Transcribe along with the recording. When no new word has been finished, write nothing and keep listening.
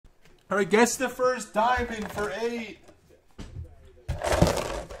All right, guess the first diamond for 8.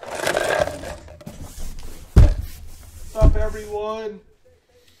 What's up, everyone?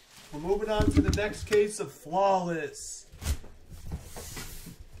 We're moving on to the next case of Flawless.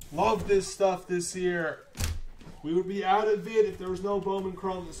 Love this stuff this year. We would be out of it if there was no Bowman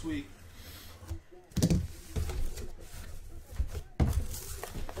Chrome this week.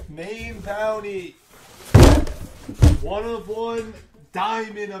 Main Bounty. 1 of 1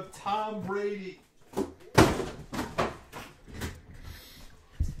 diamond of Tom Brady.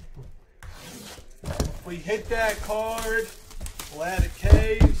 If we hit that card, we'll add a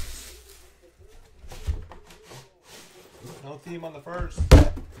case. No theme on the first.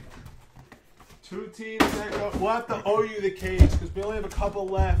 2 teams that go. We'll have to owe you the case because we only have a couple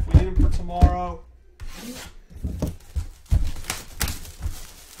left. We need them for tomorrow.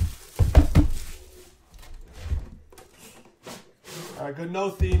 All right, good. No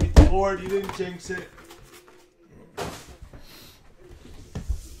theme. Lord, you didn't jinx it.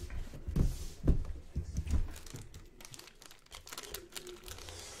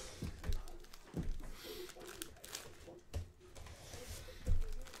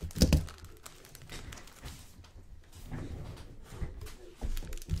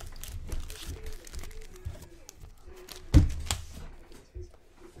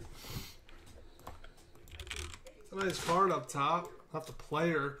 Nice card up top. Not the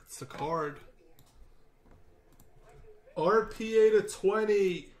player, it's the card. RPA to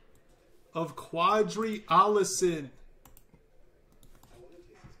 20 of Quadri Allison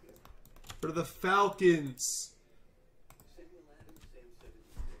for the Falcons.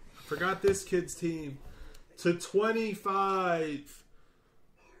 Forgot this kid's team. To 25,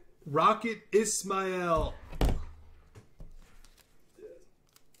 Rocket Ismail.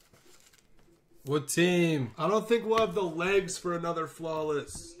 What team? I don't think we'll have the legs for another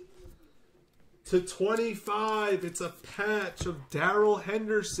Flawless. To 25, it's a patch of Darrell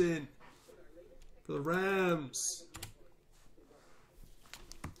Henderson for the Rams.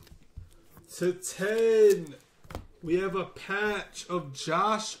 To 10, we have a patch of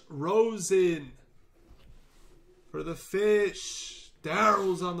Josh Rosen for the Fish.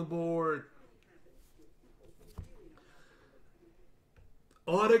 Darrell's on the board.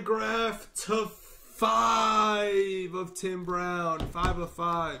 Autograph to 5 of Tim Brown. 5 of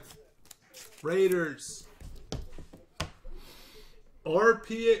 5. Raiders.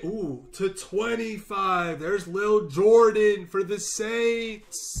 RPA. Ooh, to 25. There's Lil Jordan for the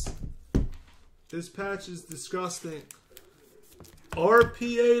Saints. This patch is disgusting.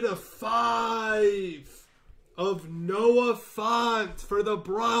 RPA to 5 of Noah Fant for the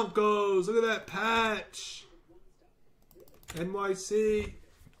Broncos. Look at that patch. NYC.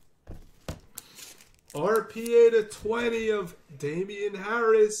 RPA to 20 of Damian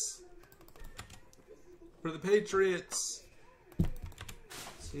Harris for the Patriots.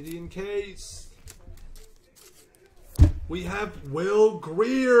 CD in case. We have Will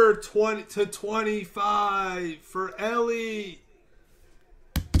Greer 20 to 25 for Ellie.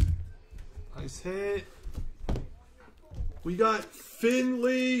 Nice hit. We got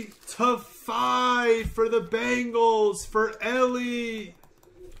Finley to 5 for the Bengals for Ellie.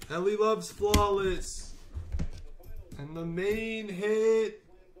 Ellie loves Flawless. And the main hit.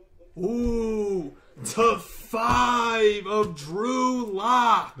 Ooh. To 5 of Drew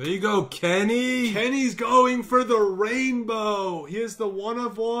Lock. There you go, Kenny. Kenny's going for the rainbow. Here's the 1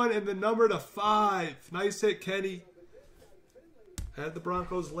 of 1 and the number to 5. Nice hit, Kenny. Had the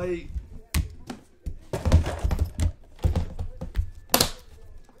Broncos late.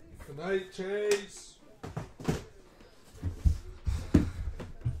 Good night, Chase.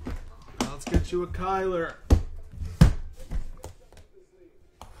 Now let's get you a Kyler.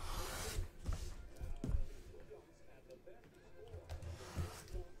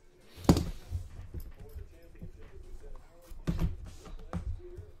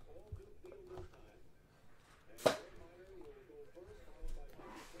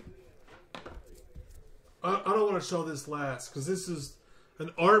 I don't want to show this last because this is an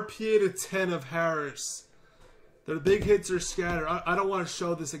RPA to 10 of Harris. The big hits are scattered. I don't want to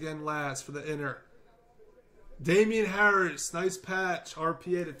show this again last for the inner. Damian Harris, nice patch,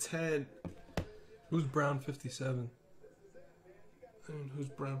 RPA to 10. Who's Brown 57? And who's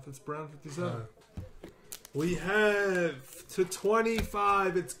Brown? It's Brown 57. We have to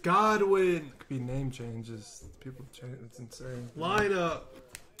 25, it's Godwin. Could be name changes. People change. It's insane. Lineup.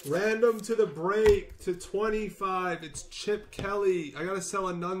 Random to the break to 25. It's Chip Kelly. I gotta sell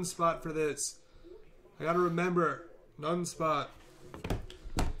a none spot for this. I gotta remember none spot.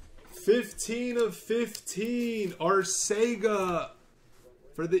 15 of 15. Arcega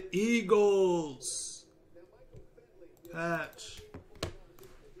For the Eagles. Patch.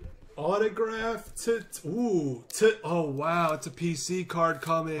 Autograph to... Ooh. Oh, wow. It's a PC card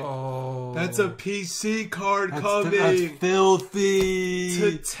coming. Oh. That's a PC card coming. That's filthy.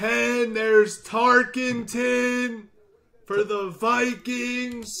 To 10. There's Tarkenton. For the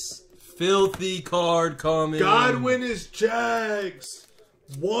Vikings. Filthy card coming. Godwin is Jags.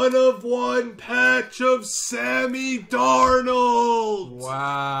 1/1 patch of Sammy Darnold.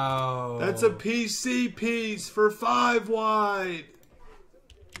 Wow. That's a PC piece for 5 wide.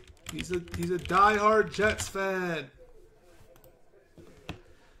 He's a diehard Jets fan.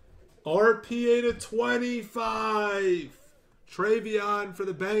 RPA to 25. Travion for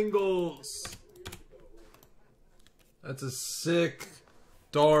the Bengals. That's a sick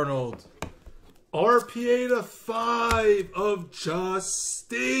Darnold. RPA to 5 of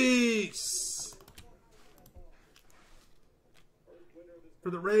Justice. For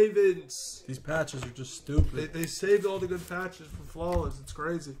the Ravens. These patches are just stupid. They saved all the good patches for Flawless. It's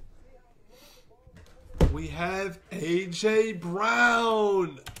crazy. We have AJ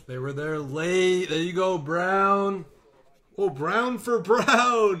Brown. They were there late. There you go, Brown. Oh, Brown for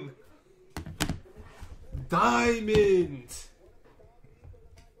Brown. Diamond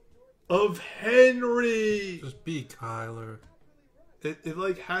of Henry. Just be Kyler. It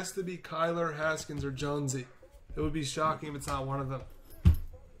like has to be Kyler, Haskins, or Jonesy. It would be shocking if it's not one of them.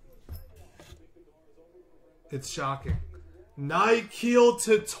 It's shocking. Nykiel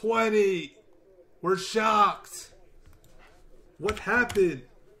to 20. We're shocked. What happened?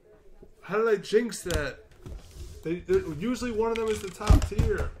 How did I jinx that? Usually one of them is the top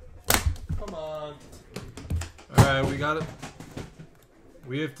tier. Come on. Alright, we got it.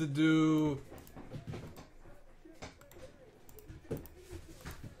 We have to do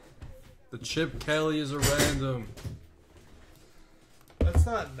the Chip Kelly is a random. That's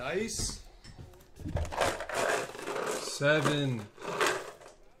not nice. 7.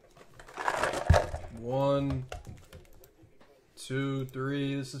 1, 2,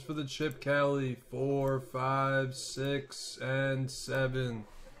 3. This is for the Chip Kelly. 4, 5, 6, and 7.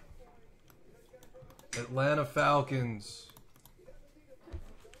 Atlanta Falcons.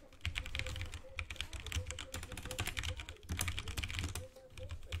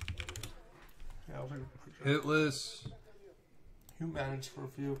 Yeah, I'll take a picture. Hitless. You managed for a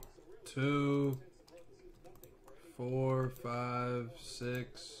few. 2, 4, 5,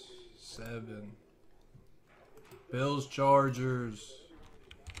 6, 7. Bills, Chargers.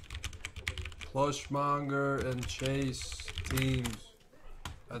 Plushmonger and Chase teams.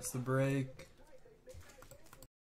 That's the break.